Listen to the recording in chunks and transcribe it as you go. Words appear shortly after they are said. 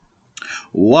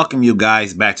Welcome you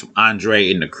guys back to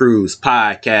Andre and the Cruise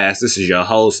podcast. This is your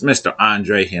host, Mr.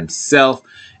 Andre himself.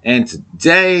 And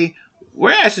today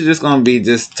we're actually just going to be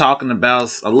just talking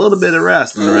about a little bit of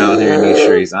wrestling around here in these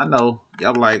streets. I know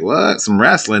y'all like, what? Some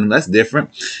wrestling? That's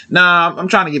different. Nah, I'm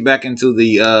trying to get back into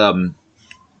the,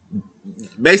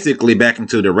 basically back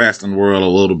into the wrestling world a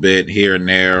little bit here and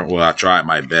there. Well, I tried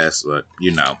my best, but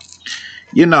you know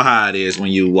how it is when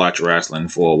you watch wrestling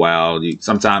for a while.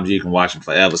 Sometimes you can watch it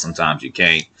forever, sometimes you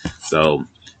can't. So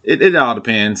it all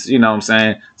depends, you know what I'm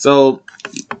saying? So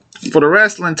for the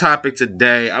wrestling topic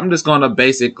today, I'm just going to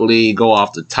basically go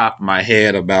off the top of my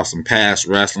head about some past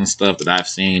wrestling stuff that I've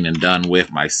seen and done with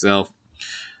myself.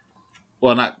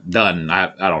 Well, not done.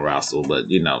 I don't wrestle, but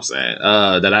you know what I'm saying.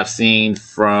 That I've seen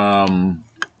from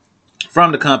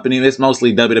the company. It's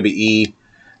mostly WWE.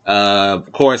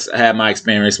 Of course, I had my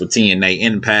experience with TNA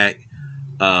Impact,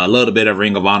 a little bit of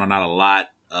Ring of Honor, not a lot.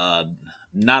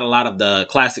 Not a lot of the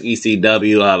classic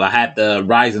ECW. I had the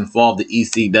Rise and Fall of the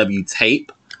ECW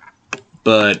tape,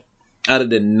 but other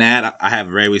than that, I have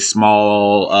very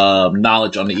small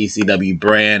knowledge on the ECW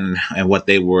brand and what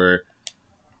they were.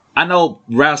 I know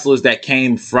wrestlers that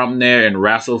came from there and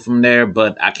wrestled from there,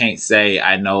 but I can't say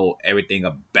I know everything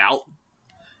about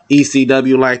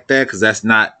ECW like that because that's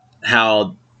not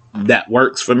how that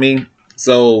works for me.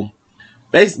 So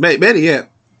better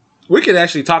yet, we could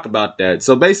actually talk about that.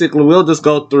 So basically we'll just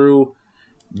go through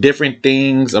different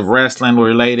things of wrestling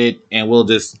related and we'll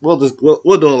do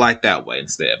it like that way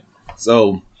instead.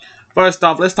 So first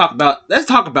off, let's talk about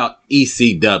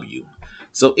ECW.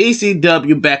 So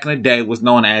ECW back in the day was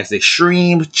known as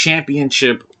Extreme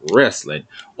Championship Wrestling,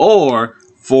 or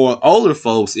for older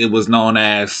folks it was known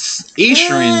as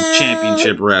Eastern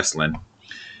Championship Wrestling.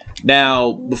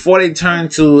 Now, before they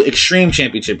turned to Extreme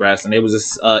Championship Wrestling, it was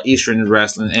this Eastern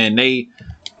Wrestling, and they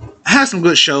had some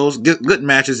good shows, good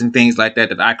matches and things like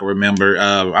that I can remember.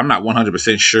 I'm not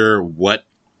 100% sure what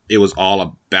it was all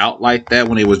about like that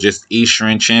when it was just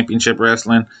Eastern Championship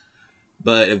Wrestling.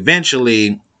 But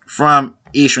eventually, from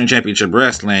Eastern Championship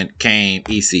Wrestling came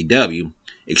ECW,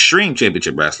 Extreme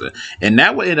Championship Wrestling. And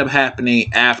that would end up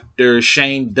happening after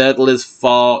Shane Douglas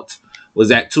fought, was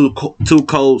that Too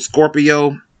Cold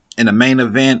Scorpio in the main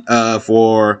event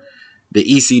for the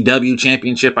ECW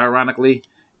Championship, ironically.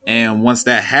 And once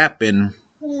that happened,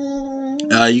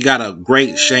 you got a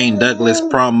great Shane Douglas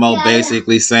promo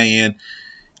basically saying,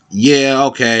 yeah,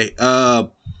 okay,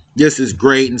 this is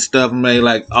great and stuff.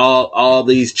 Like all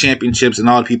these championships and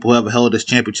all the people who ever held this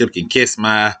championship can kiss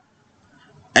my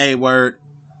A-word.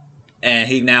 And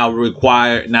he now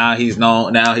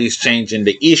he's changing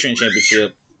the Eastern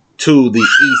Championship to the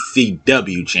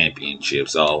ECW Championship.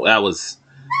 So that was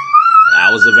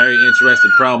a very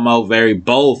interesting promo, very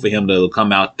bold for him to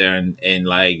come out there and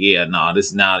like, yeah, no, this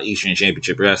is now Eastern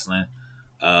Championship Wrestling.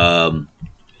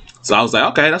 So I was like,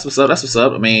 okay, that's what's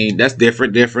up. I mean, that's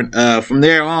different. From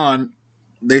there on,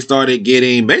 they started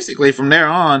getting, basically from there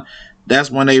on, that's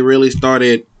when they really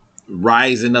started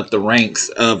rising up the ranks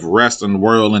of wrestling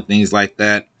world and things like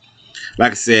that.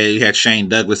 Like I said, you had Shane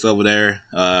Douglas over there,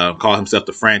 call himself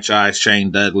the franchise Shane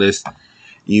Douglas.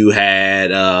 You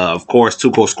had, of course,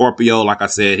 Too Cold Scorpio. Like I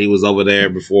said, he was over there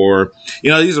before. You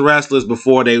know, these are wrestlers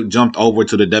before they jumped over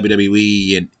to the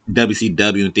WWE and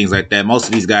WCW and things like that. Most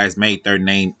of these guys made their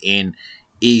name in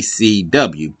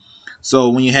ECW. So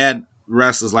when you had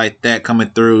wrestlers like that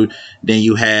coming through, then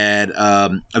you had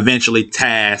eventually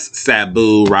Taz,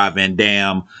 Sabu, Rob Van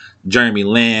Dam, Jeremy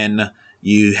Lin.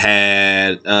 You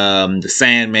had the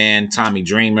Sandman, Tommy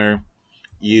Dreamer.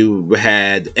 You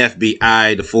had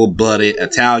FBI, the full-blooded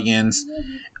Italians.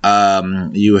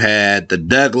 You had the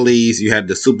Dudleys. You had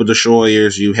the Super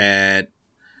Destroyers. You had,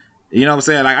 you know what I'm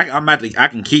saying? Like I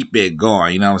can keep it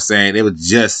going. You know what I'm saying? It was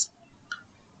just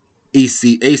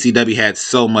ACW had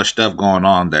so much stuff going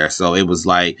on there. So it was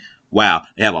like, wow,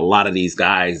 they have a lot of these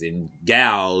guys and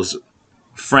gals,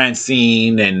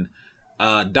 Francine and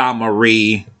Dawn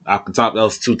Marie. I can talk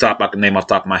those two I can name off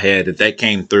the top of my head that they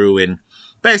came through and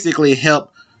basically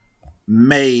helped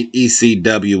made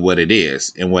ECW what it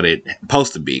is and what it's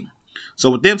supposed to be. So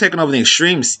with them taking over the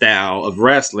extreme style of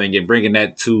wrestling and bringing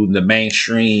that to the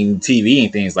mainstream TV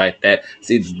and things like that,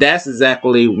 see, that's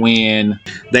exactly when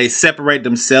they separate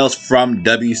themselves from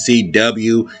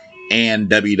WCW and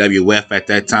WWF at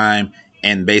that time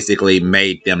and basically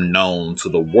made them known to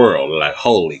the world. Like,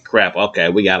 holy crap, okay,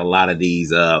 we got a lot of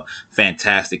these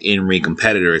fantastic in-ring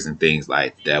competitors and things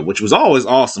like that, which was always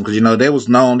awesome because, you know,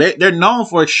 they're known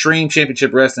for Extreme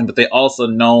Championship Wrestling, but they also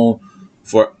known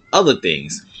for other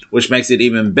things, which makes it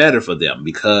even better for them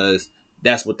because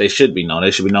that's what they should be known.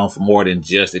 They should be known for more than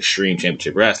just Extreme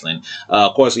Championship Wrestling.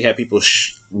 Of course, we have people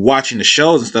watching the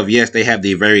shows and stuff. Yes, they have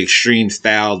the very extreme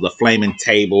styles, the flaming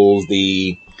tables,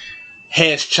 the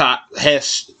head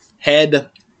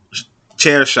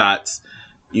chair shots.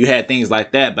 You had things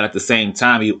like that, but at the same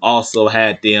time, you also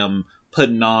had them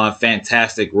putting on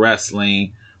fantastic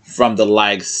wrestling from the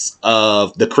likes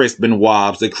of the Chris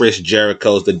Benoit's, the Chris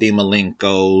Jericho's, the Dean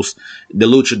Malenkos, the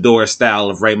luchador style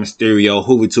of Rey Mysterio,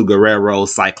 Juventud Guerrero,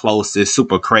 Cyclosis,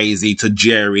 Super Crazy, to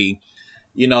Jerry.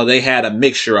 You know, they had a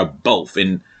mixture of both,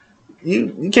 and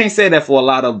you can't say that for a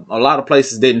lot of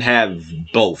places didn't have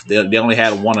both. They only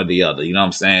had one or the other. You know what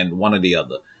I'm saying? One or the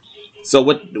other. So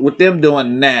with them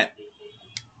doing that,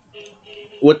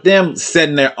 with them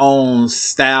setting their own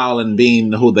style and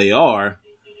being who they are,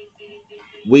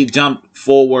 we jumped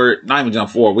forward. Not even jump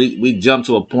forward. We jumped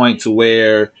to a point to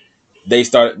where their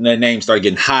names started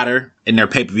getting hotter, and their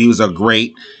pay-per-views are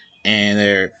great.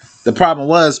 And the problem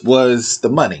was the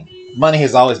money. Money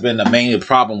has always been the main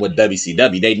problem with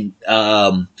WCW. They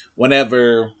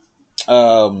whenever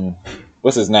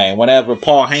what's his name? Whenever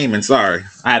Paul Heyman,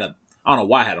 I don't know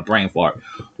why I had a brain fart.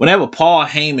 Whenever Paul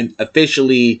Heyman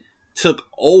officially took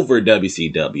over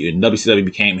WCW and WCW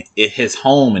became his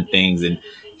home and things, and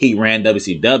he ran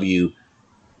WCW,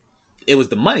 it was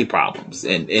the money problems,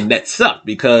 and that sucked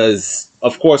because,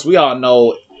 of course, we all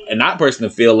know, and I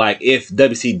personally feel like if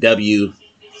WCW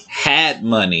had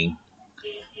money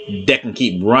that can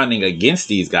keep running against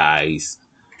these guys,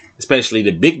 especially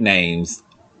the big names,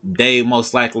 they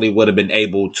most likely would have been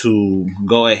able to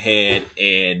go ahead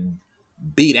and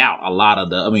beat out a lot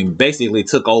of basically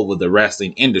took over the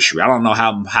wrestling industry. I don't know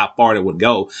how far it would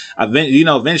go.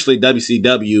 Eventually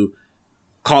WCW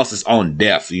caused its own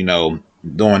death,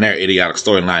 doing their idiotic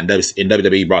storyline, and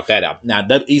WWE brought that out. Now,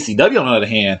 ECW, on the other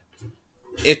hand,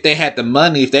 if they had the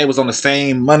money, if they was on the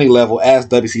same money level as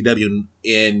WCW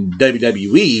in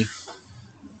WWE,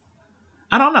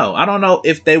 I don't know. I don't know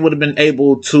if they would have been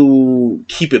able to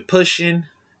keep it pushing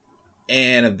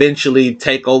and eventually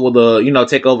take over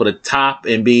the top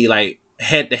and be like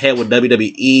head to head with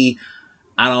WWE.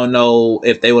 I don't know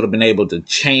if they would have been able to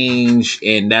change,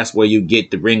 and that's where you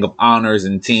get the Ring of Honors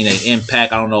and TNA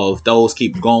Impact. I don't know if those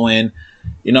keep going.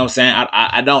 You know what I'm saying?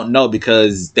 I don't know,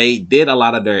 because they did a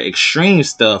lot of their extreme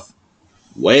stuff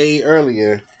way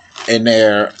earlier in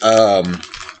their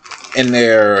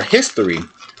history.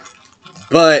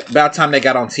 But by the time they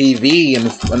got on TV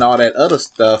and all that other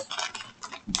stuff,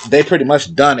 they pretty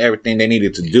much done everything they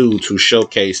needed to do to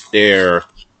showcase their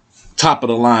top of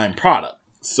the line product.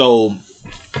 So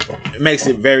it makes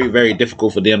it very, very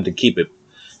difficult for them to keep it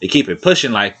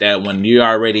pushing like that when you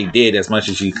already did as much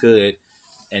as you could,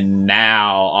 and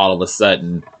now all of a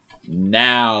sudden,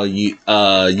 now you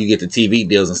get the TV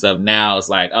deals and stuff. Now it's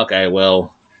like, okay,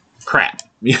 well, crap.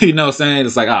 You know what I'm saying?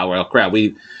 It's like, oh well, crap.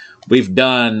 We've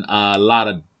done a lot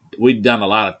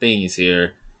of things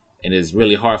here, and it's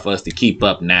really hard for us to keep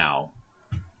up now.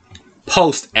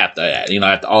 After that,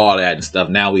 after all that and stuff,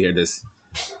 now we hear this.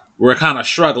 We're kind of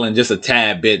struggling just a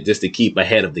tad bit just to keep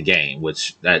ahead of the game,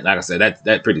 which, like I said,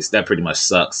 that pretty much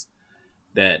sucks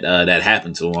that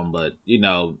happened to them. But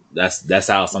that's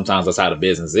how the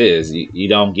business is. You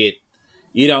don't get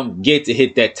to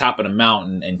hit that top of the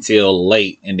mountain until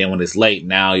late, and then when it's late,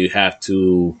 now you have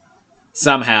to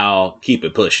somehow keep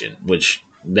it pushing. Which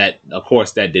of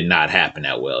course that did not happen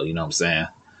that well. You know what I'm saying?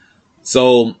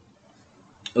 So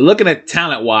looking at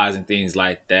talent wise and things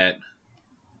like that,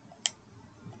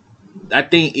 I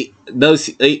think those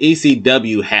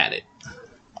ECW had it.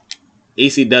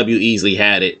 ECW easily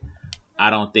had it. I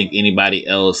don't think anybody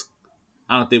else.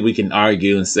 I don't think we can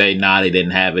argue and say, nah, they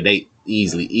didn't have it. They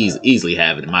easily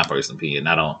have it, in my personal opinion.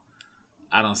 I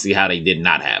don't see how they did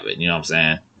not have it. You know what I'm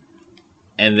saying?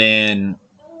 And then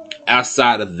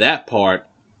outside of that part,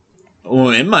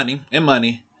 and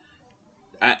money,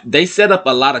 they set up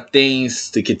a lot of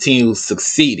things to continue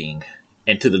succeeding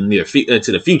into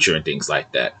the future and things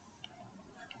like that.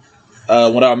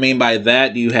 What I mean by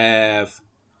that, you have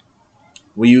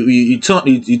you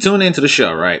tune into the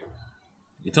show, right?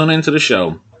 You tune into the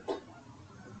show,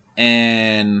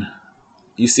 and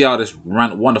you see all this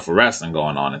wonderful wrestling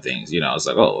going on and things. It's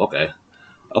like, oh,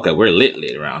 okay, we're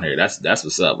lit around here. That's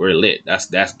what's up. We're lit.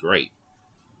 That's great.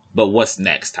 But what's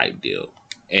next type deal?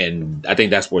 And I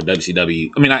think that's where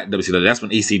WCW. I mean, not WCW. That's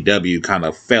when ECW kind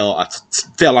of fell off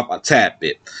a tad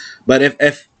bit. But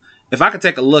if I could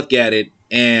take a look at it,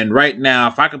 and right now,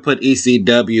 if I could put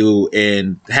ECW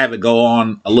and have it go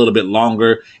on a little bit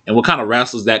longer, and what kind of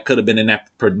wrestlers that could have been in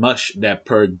that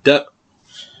product.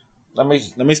 Let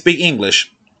me speak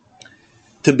English.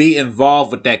 To be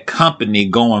involved with that company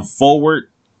going forward,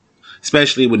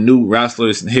 especially with new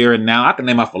wrestlers here and now. I can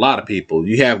name off a lot of people.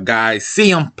 You have guys,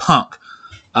 CM Punk.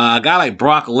 A guy like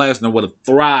Brock Lesnar would have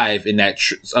thrived in that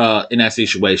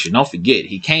situation. Don't forget,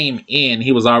 he came in,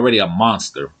 he was already a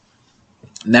monster.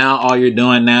 Now all you're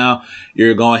doing now,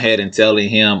 you're going ahead and telling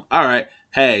him, all right,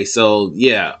 hey, so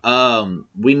yeah,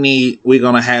 we're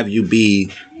gonna have you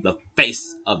be the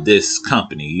face of this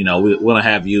company. You know, we're gonna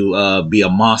have you be a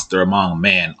monster among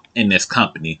men in this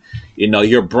company. You know,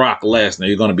 you're Brock Lesnar,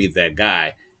 you're gonna be that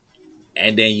guy.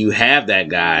 And then you have that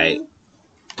guy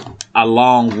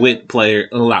along with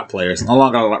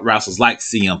along wrestlers like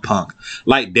CM Punk,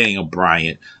 like Daniel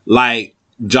Bryan, like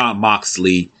John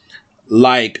Moxley,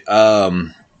 like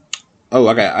I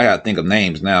gotta think of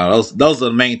names now. Those are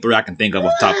the main three I can think of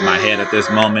off the top of my head at this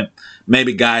moment.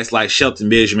 Maybe guys like Shelton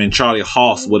Benjamin, Charlie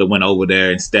Haas would have went over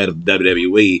there instead of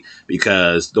WWE,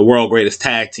 because the world greatest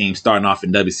tag team starting off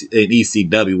in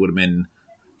ECW would have been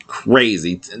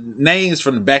crazy. Names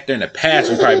from back there in the past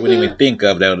we probably wouldn't even think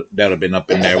of that would have been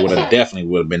up in there. Definitely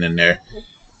would have been in there.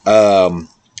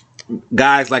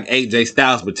 Guys like AJ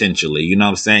Styles potentially, you know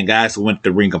what I'm saying? Guys who went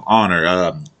to Ring of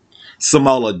Honor.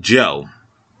 Samoa Joe.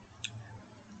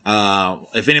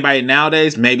 If anybody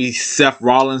nowadays, maybe Seth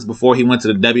Rollins before he went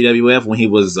to the WWF when he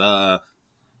was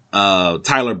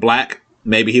Tyler Black.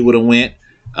 Maybe he would have went.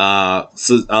 Antonio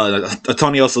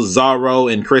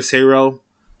Cesaro and Chris Hero.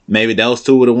 Maybe those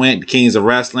two would have went. Kings of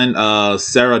Wrestling.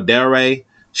 Sarah Del Rey.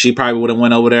 She probably would have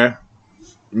went over there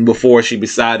before she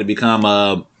decided to become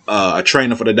a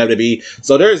trainer for the WWE.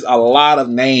 So there's a lot of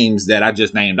names that I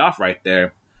just named off right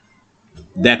there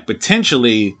that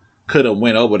potentially could have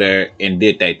went over there and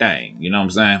did their thing. You know what I'm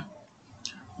saying?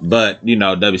 But, you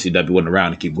know, WCW wasn't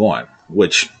around to keep going,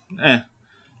 which,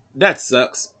 that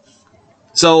sucks.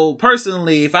 So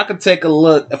personally, if I could take a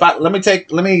look, let me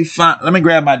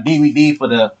grab my DVD for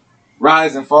the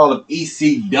Rise and Fall of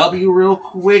ECW real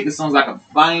quick as soon as I can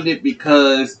find it,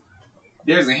 because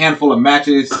there's a handful of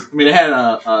matches. I mean, they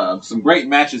had some great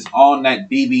matches on that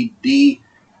DVD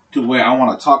to where I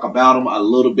want to talk about them a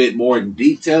little bit more in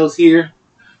details here,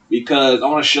 because I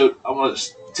want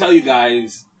to tell you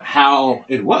guys how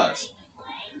it was.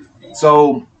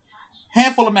 So,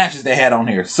 handful of matches they had on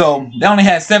here. So, they only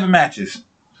had 7 matches.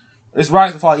 It's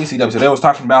Rise and Fall of ECW. So, they was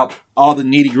talking about all the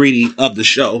nitty-gritty of the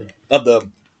show, of the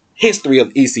history of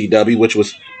ECW, which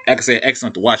was, like I said,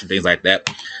 excellent to watch and things like that.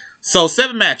 So,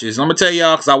 7 matches. I'm going to tell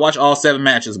y'all, because I watched all 7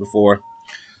 matches before,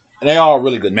 and they all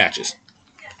really good matches.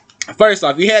 First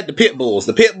off, you had the Pit Bulls.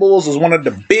 The Pit Bulls was one of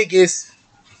the biggest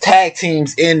tag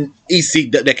teams in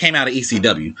ECW that came out of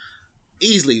ECW.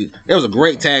 Easily, there was a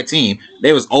great tag team.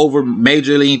 They was over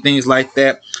majorly and things like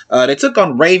that. They took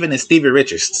on Raven and Stevie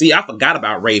Richards. See, I forgot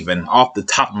about Raven off the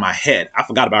top of my head. I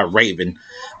forgot about Raven.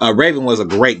 Raven was a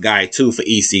great guy too for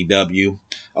ECW.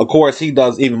 Of course, he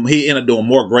ended up doing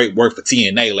more great work for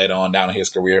TNA later on down in his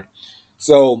career.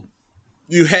 So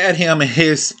you had him and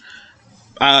his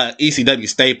ECW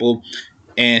staple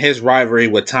and his rivalry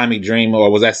with Tommy Dreamer,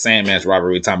 or was that Sandman's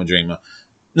rivalry with Tommy Dreamer?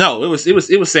 No, it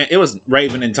was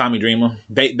Raven and Tommy Dreamer.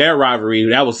 Their rivalry,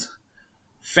 that was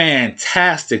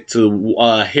fantastic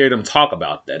to hear them talk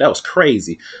about that. That was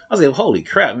crazy. I was like, holy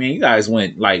crap, man, you guys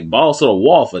went like balls to the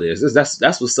wall for this.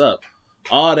 That's what's up.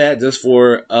 All that just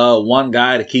for one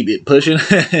guy to keep it pushing.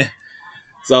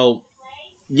 So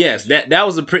yes, that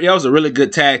was a really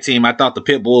good tag team. I thought the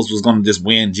Pit Bulls was going to just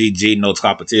win GG, no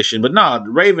competition. But no,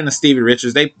 Raven and Stevie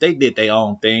Richards, they did their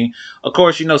own thing. Of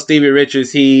course, you know, Stevie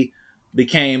Richards, he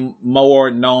became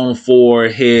more known for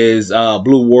his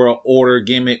Blue World Order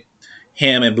gimmick,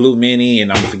 him and Blue Mini,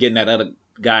 and I'm forgetting that other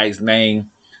guy's name.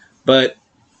 But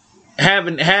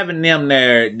having them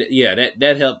there, yeah,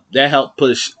 that helped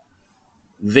push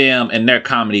them and their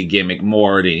comedy gimmick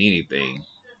more than anything.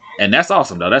 And that's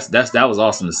awesome though. That was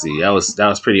awesome to see. That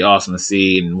was pretty awesome to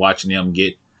see, and watching them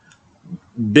get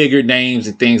bigger names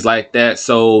and things like that.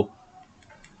 So,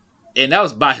 and that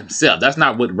was by himself. That's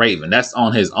not with Raven. That's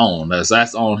on his own.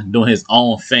 That's on doing his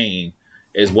own thing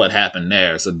is what happened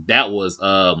there. So that was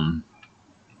that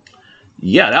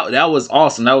was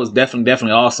awesome. That was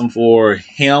definitely awesome for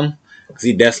him, because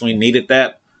he definitely needed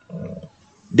that.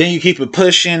 Then you keep it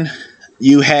pushing.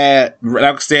 You had, like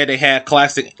I said, they had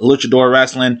classic luchador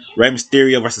wrestling. Rey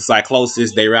Mysterio versus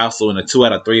Psychosis. They were also in a 2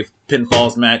 out of 3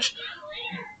 pinfalls match.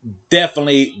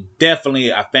 Definitely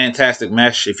a fantastic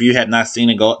match. If you have not seen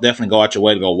it, definitely go out your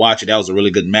way to go watch it. That was a really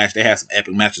good match. They had some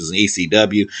epic matches in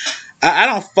ECW. I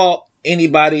don't fault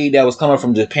anybody that was coming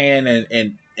from Japan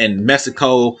and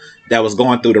Mexico that was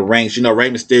going through the ranks. You know,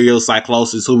 Rey Mysterio,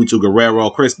 Psychosis, Juventud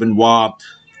Guerrero, Chris Benoit,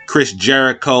 Chris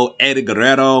Jericho, Eddie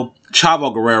Guerrero,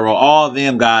 Chavo Guerrero, all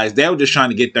them guys, they were just trying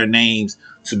to get their names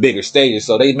to bigger stages.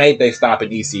 So they made they stop in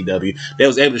ECW. They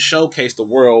was able to showcase the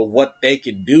world what they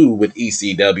could do with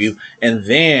ECW, and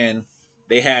then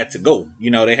they had to go.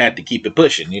 They had to keep it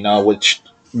pushing. Which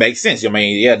makes sense. I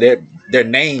mean, yeah, they're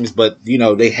names, but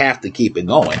they have to keep it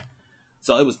going.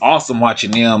 So it was awesome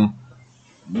watching them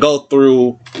go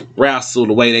through wrestle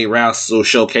the way they wrestle,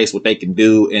 showcase what they can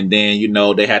do, and then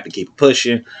they had to keep it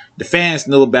pushing. The fans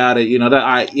knew about it.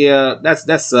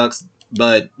 That sucks,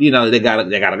 but they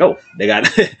gotta go. They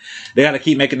gotta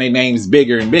keep making their names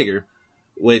bigger and bigger,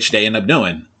 which they end up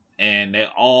doing. And they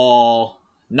all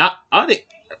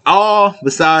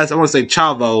besides I want to say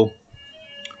Chavo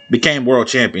became world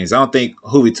champions. I don't think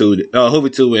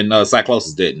Juventud and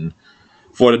Cyclosis didn't.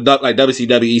 For the like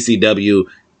WCW, ECW,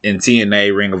 and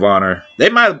TNA, Ring of Honor, they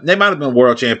might have been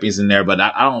world champions in there, but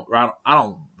I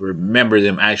don't remember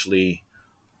them actually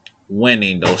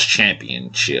winning those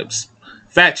championships.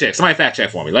 Fact check. Somebody fact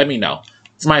check for me. Let me know.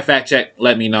 Somebody fact check.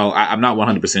 Let me know. I'm not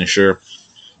 100% sure.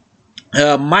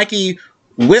 Mikey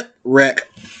Whipwreck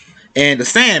and the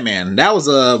Sandman. That was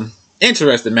a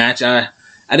interesting match. I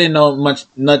didn't know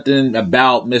nothing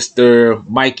about Mr.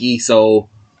 Mikey, so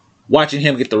watching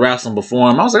him get the wrestling before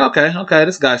him, I was like, okay,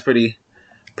 this guy's pretty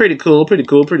cool.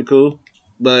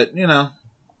 But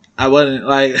I wasn't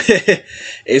like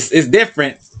it's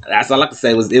different. That's all I like to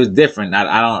say. It was different.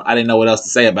 I didn't know what else to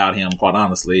say about him, quite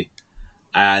honestly.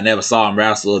 I never saw him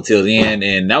wrestle until the end,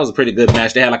 and that was a pretty good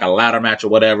match. They had like a ladder match or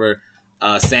whatever.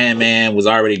 Sandman was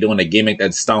already doing a gimmick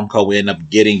that Stone Cold ended up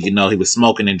getting. He was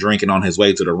smoking and drinking on his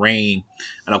way to the ring.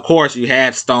 And of course, you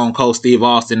had Stone Cold Steve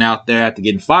Austin out there after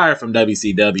getting fired from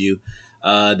WCW.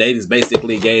 They just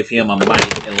basically gave him a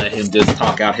mic and let him just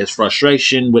talk out his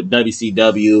frustration with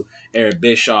WCW, Eric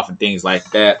Bischoff, and things like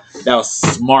that. That was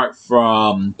smart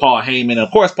from Paul Heyman. And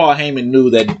of course, Paul Heyman knew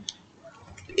that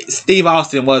Steve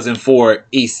Austin wasn't for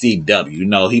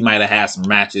ECW. He might have had some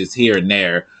matches here and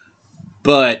there,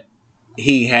 but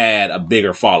he had a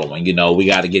bigger following. We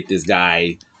got to get this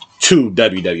guy to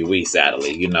WWE,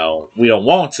 sadly. We don't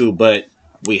want to, but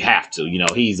we have to.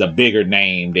 He's a bigger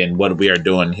name than what we are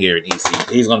doing here in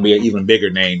ECW. He's going to be an even bigger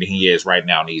name than he is right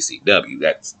now in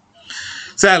ECW.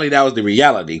 Sadly, that was the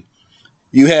reality.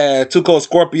 You had Tuco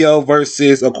Scorpio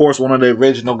versus, of course, one of the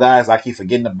original guys I keep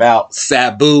forgetting about,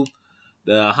 Sabu,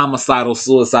 the homicidal,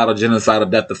 suicidal,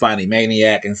 genocidal, death-defying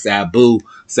maniac. And Sabu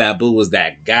was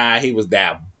that guy. He was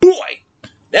that boy.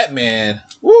 That man,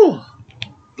 woo.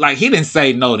 Like, he didn't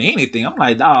say no to anything. I'm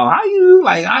like, dog,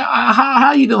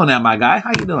 how you doing that, my guy? How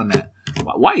you doing that?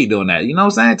 Why are you doing that? You know what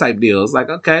I'm saying? Type deal. It's like,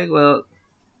 okay, well,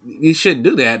 you shouldn't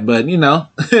do that, but,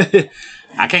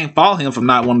 I can't fault him for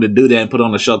not wanting to do that and put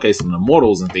on the showcase of the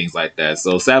Immortals and things like that.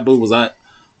 So Sabu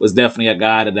was definitely a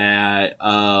guy that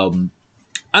I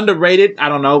underrated. I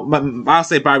don't know. I'll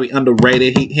say probably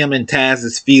underrated. Him and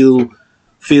Taz's feud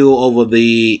over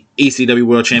the ECW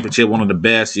World Championship, one of the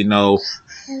best,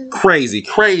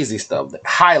 crazy stuff.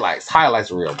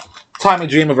 Highlights real. Tommy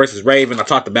Dreamer versus Raven. I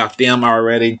talked about them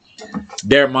already.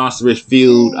 Their monstrous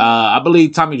feud. I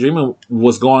believe Tommy Dreamer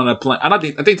was going to play. I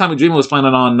think Tommy Dreamer was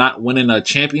planning on not winning a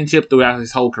championship throughout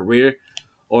his whole career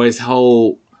or his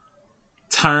whole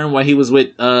term when he was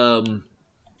with ECW,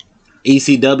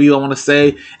 I want to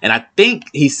say. And I think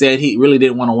he said he really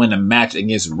didn't want to win a match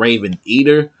against Raven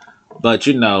either. But,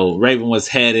 Raven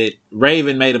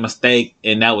made a mistake,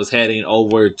 and that was heading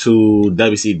over to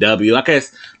WCW. I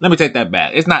guess, let me take that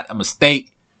back. It's not a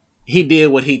mistake. He did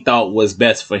what he thought was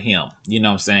best for him. You know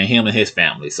what I'm saying? Him and his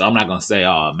family. So I'm not going to say,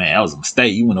 oh, man, that was a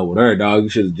mistake. You went over there, dog. You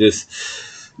should have just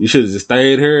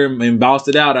stayed here and bossed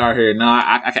it out here. No,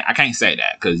 I can't say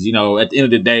that because, at the end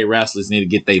of the day, wrestlers need to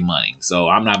get their money. So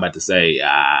I'm not about to say,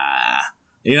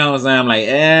 you know what I'm saying? I'm like,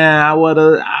 I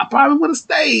probably would have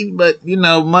stayed, but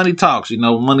money talks.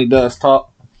 Money does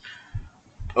talk.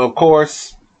 Of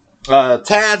course,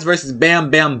 Taz versus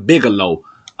Bam Bam Bigelow,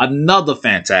 another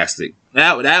fantastic.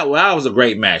 That was a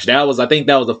great match. I think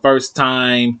that was the first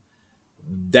time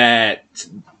that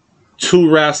two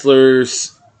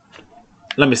wrestlers.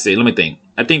 Let me think.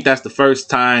 I think that's the first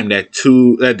time that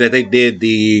that they did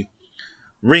the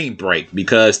ring break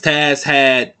because Taz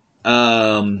had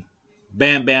Bam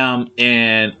Bam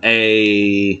in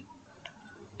the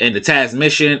Taz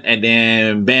mission, and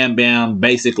then Bam Bam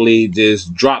basically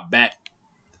just dropped back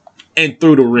and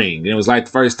through the ring. And it was like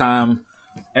the first time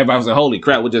everybody was like, holy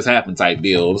crap, what just happened type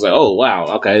deal. It was like, oh wow,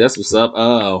 okay, that's what's up.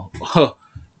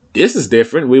 This is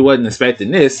different. We wasn't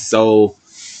expecting this. So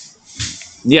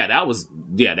that was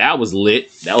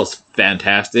lit. That was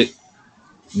fantastic.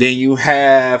 Then you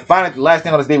have, finally, the last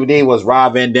thing on this DVD was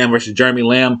Rob Van Dam versus Jeremy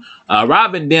Lamb.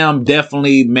 Rob Van Dam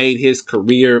definitely made his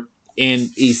career in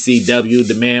ECW.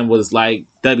 The man was like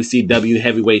WCW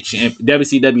heavyweight champion,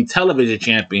 WCW television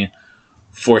champion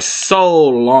for so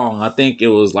long. I think it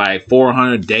was like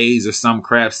 400 days or some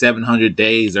crap, 700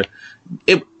 days, or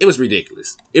it was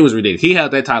ridiculous. It was ridiculous. He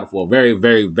held that title for a very,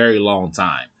 very, very long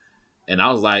time. And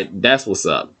I was like, that's what's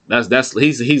up.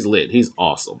 He's lit. He's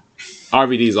awesome.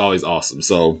 RVD is always awesome.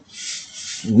 So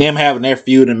them having their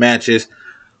feud and matches,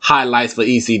 highlights for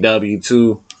ECW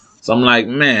too. So I'm like,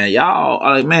 man,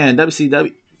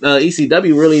 WCW,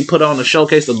 ECW really put on a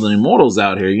showcase of the Immortals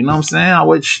out here. You know what I'm saying? I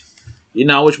wish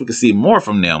we could see more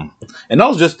from them. And that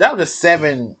was just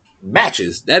 7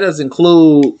 matches. That doesn't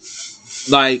include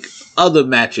like other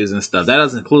matches and stuff. That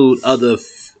doesn't include other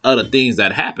things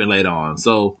that happen later on.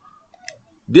 So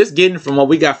this getting from what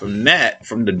we got from that,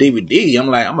 from the DVD,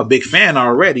 I'm a big fan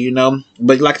already, you know.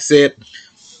 But like I said,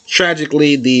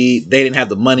 tragically, they didn't have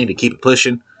the money to keep it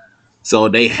pushing. So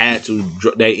they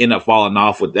end up falling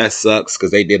off. With that sucks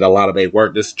because they did a lot of their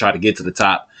work just to try to get to the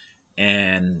top.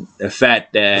 And the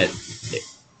fact that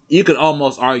you could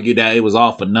almost argue that it was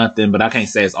all for nothing, but I can't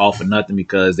say it's all for nothing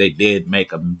because they did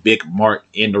make a big mark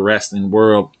in the wrestling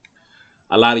world.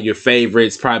 A lot of your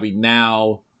favorites probably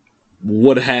now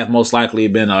would have most likely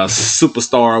been a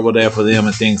superstar or whatever for them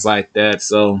and things like that.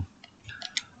 So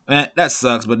man, that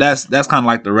sucks, but that's kind of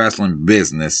like the wrestling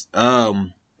business. All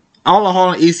in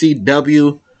all,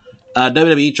 ECW,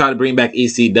 WWE tried to bring back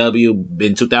ECW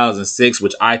in 2006,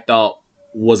 which I thought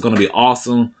was going to be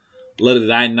awesome. Little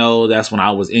did I know that's when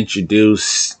I was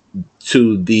introduced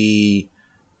to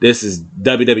this is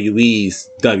WWE's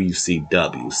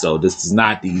WCW. So this is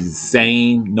not the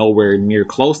same, nowhere near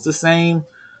close to same.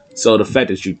 So the fact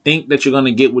that you think that you're going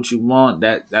to get what you want,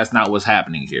 that's not what's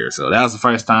happening here. So that was the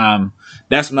first time.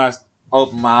 That's when I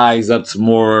opened my eyes up to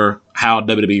more how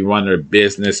WWE run their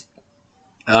business.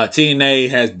 TNA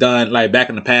has done, like back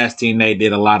in the past, TNA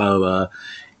did a lot of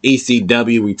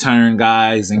ECW return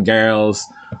guys and girls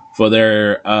for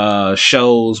their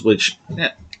shows, which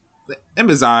it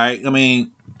was alright. I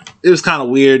mean, it was kind of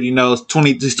weird, you know. It's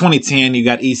 2010, you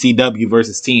got ECW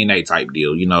versus TNA type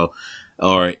deal, you know.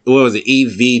 Or what was it,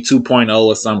 EV 2.0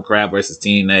 or some crap versus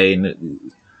TNA,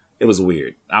 and it was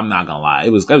weird. I'm not gonna lie,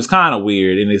 it was kind of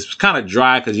weird, and it's kind of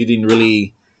dry because it didn't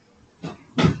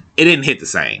hit the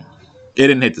same. It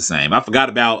didn't hit the same. I forgot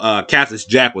about Cactus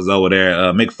Jack was over there,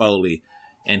 Mick Foley,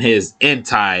 and his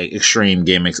anti-extreme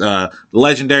gimmicks. The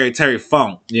legendary Terry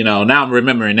Funk, you know. Now I'm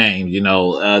remembering names, you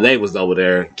know. They was over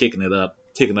there kicking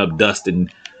up dust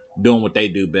and doing what they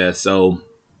do best. So.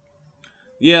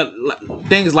 Yeah,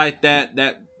 things like that.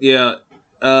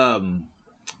 I'm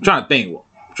trying to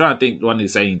think. Do I need to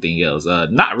say anything else?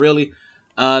 Not really.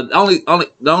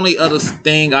 The only other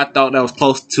thing I thought that was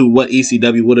close to what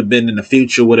ECW would have been in the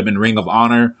future would have been Ring of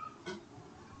Honor,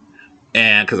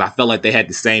 and because I felt like they had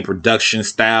the same production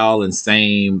style and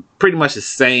pretty much the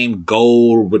same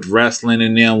goal with wrestling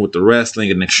in them, with the wrestling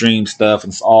and extreme stuff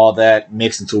and all that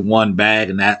mixed into one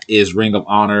bag, and that is Ring of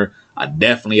Honor.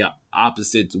 Definitely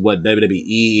opposite to what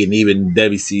WWE and even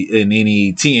WC and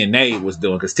any TNA was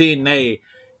doing. Because TNA,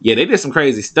 yeah, they did some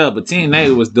crazy stuff, but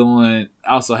TNA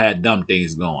also had dumb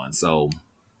things going. So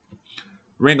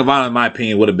Ring of Honor, in my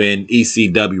opinion, would have been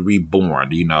ECW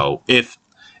reborn, you know, if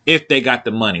they got the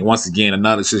money. Once again,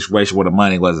 another situation where the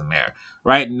money wasn't there.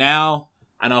 Right now,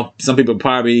 I know some people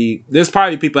there's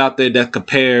probably people out there that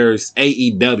compares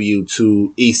AEW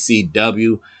to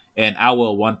ECW. And I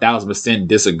will 1000%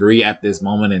 disagree at this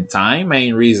moment in time.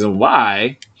 Main reason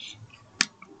why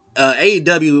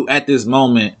AEW at this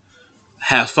moment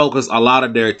has focused a lot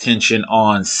of their attention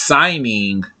on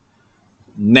signing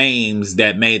names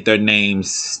that made their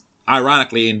names,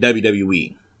 ironically, in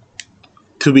WWE.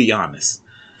 To be honest,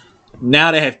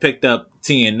 now they have picked up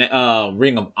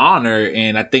Ring of Honor,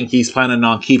 and I think he's planning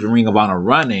on keeping Ring of Honor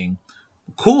running.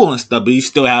 Cool and stuff, but you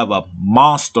still have a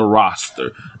monster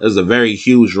roster. There's a very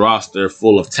huge roster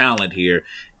full of talent here,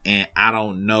 and I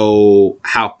don't know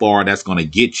how far that's going to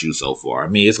get you so far. I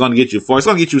mean, it's going to get you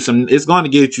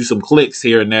some clicks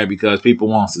here and there because people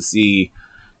want to see,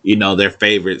 you know, their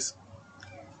favorites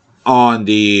on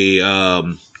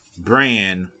the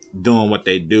brand doing what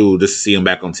they do just to see them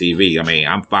back on TV. I mean,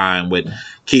 I'm fine with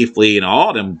Keith Lee and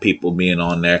all them people being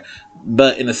on there.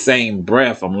 But in the same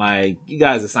breath, I'm like, you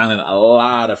guys are signing a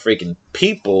lot of freaking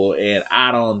people, and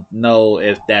I don't know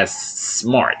if that's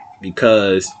smart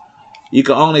because you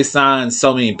can only sign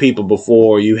so many people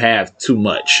before you have too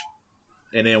much.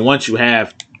 And then once you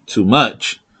have too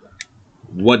much,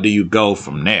 what do you go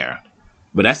from there?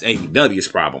 But that's AEW's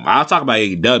problem. I'll talk about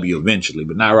AEW eventually,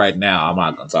 but not right now. I'm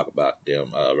not going to talk about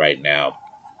them right now.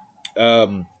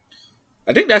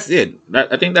 I think that's it.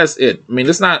 I think that's it. I mean,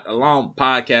 it's not a long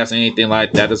podcast or anything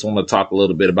like that. I just want to talk a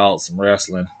little bit about some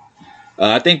wrestling.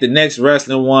 I think the next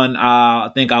wrestling one, I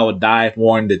think I would dive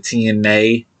more into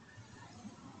TNA.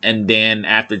 And then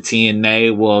after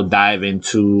TNA, we'll dive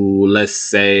into, let's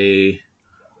say,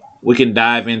 we can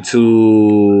dive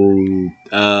into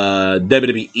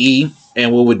WWE.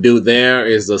 And what we'd do there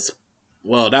is,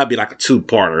 that'd be like a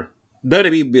two-parter.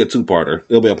 WWE would be a two-parter.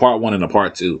 It'll be a part one and a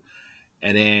part two.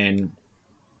 And then,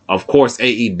 of course,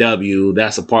 AEW,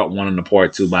 that's a part one and a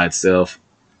part two by itself.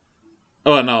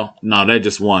 Oh, no, they're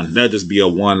just one. They'll just be a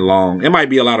one long. It might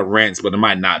be a lot of rants, but it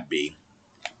might not be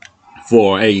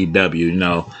for AEW. You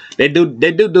know, they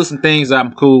do some things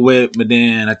I'm cool with, but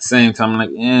then at the same time, I'm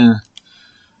like, yeah,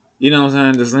 you know what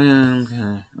I'm saying? Just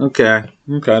okay,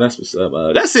 that's what's up.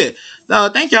 That's it.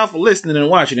 Thank y'all for listening and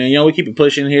watching. And we keep it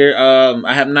pushing here.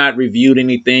 I have not reviewed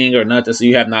anything or nothing, so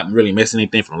you have not really missed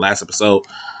anything from the last episode.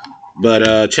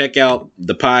 But check out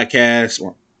the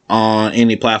podcast on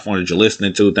any platform that you're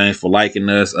listening to. Thanks for liking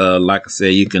us. Like I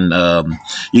said, you can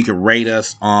rate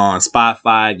us on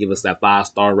Spotify. Give us that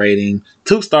 5-star rating,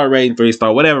 2-star rating,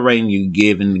 3-star, whatever rating you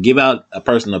give, and give out a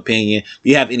personal opinion. If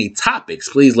you have any topics,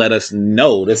 please let us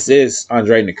know. This is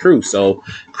Andre and the Crew, so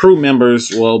crew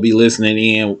members will be listening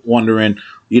in, wondering,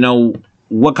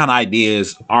 what kind of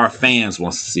ideas our fans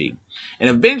want to see, and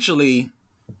eventually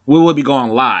we will be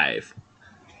going live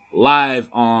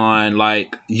on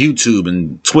like YouTube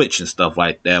and Twitch and stuff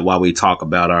like that while we talk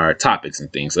about our topics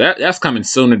and things. So that's coming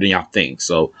sooner than y'all think.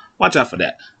 So watch out for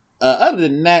that. Other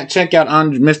than that, check out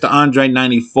Mr. Andre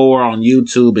 94 on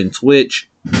YouTube and Twitch.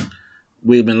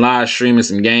 We've been live streaming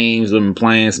some games. We've been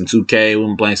playing some 2K. We've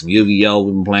been playing some Yu-Gi-Oh.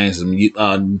 We've been playing we've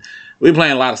been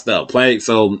playing a lot of stuff.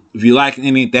 So if you like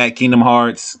any of that, Kingdom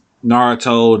Hearts,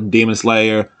 Naruto, Demon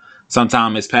Slayer,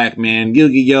 sometimes it's Pac-Man,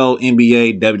 Yu-Gi-Oh,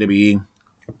 NBA, WWE.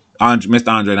 Mr.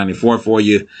 Andre 94 for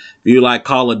you. If you like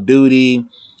Call of Duty,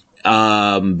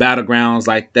 Battlegrounds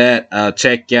like that,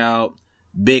 check out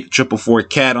Big 444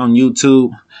 Cat on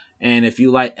YouTube. And if you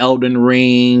like Elden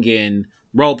Ring and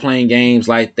role-playing games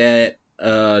like that,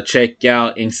 check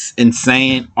out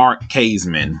Insane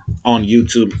Arcadesman on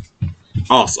YouTube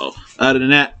also. Other than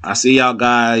that, I'll see y'all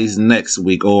guys next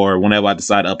week or whenever I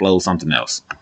decide to upload something else.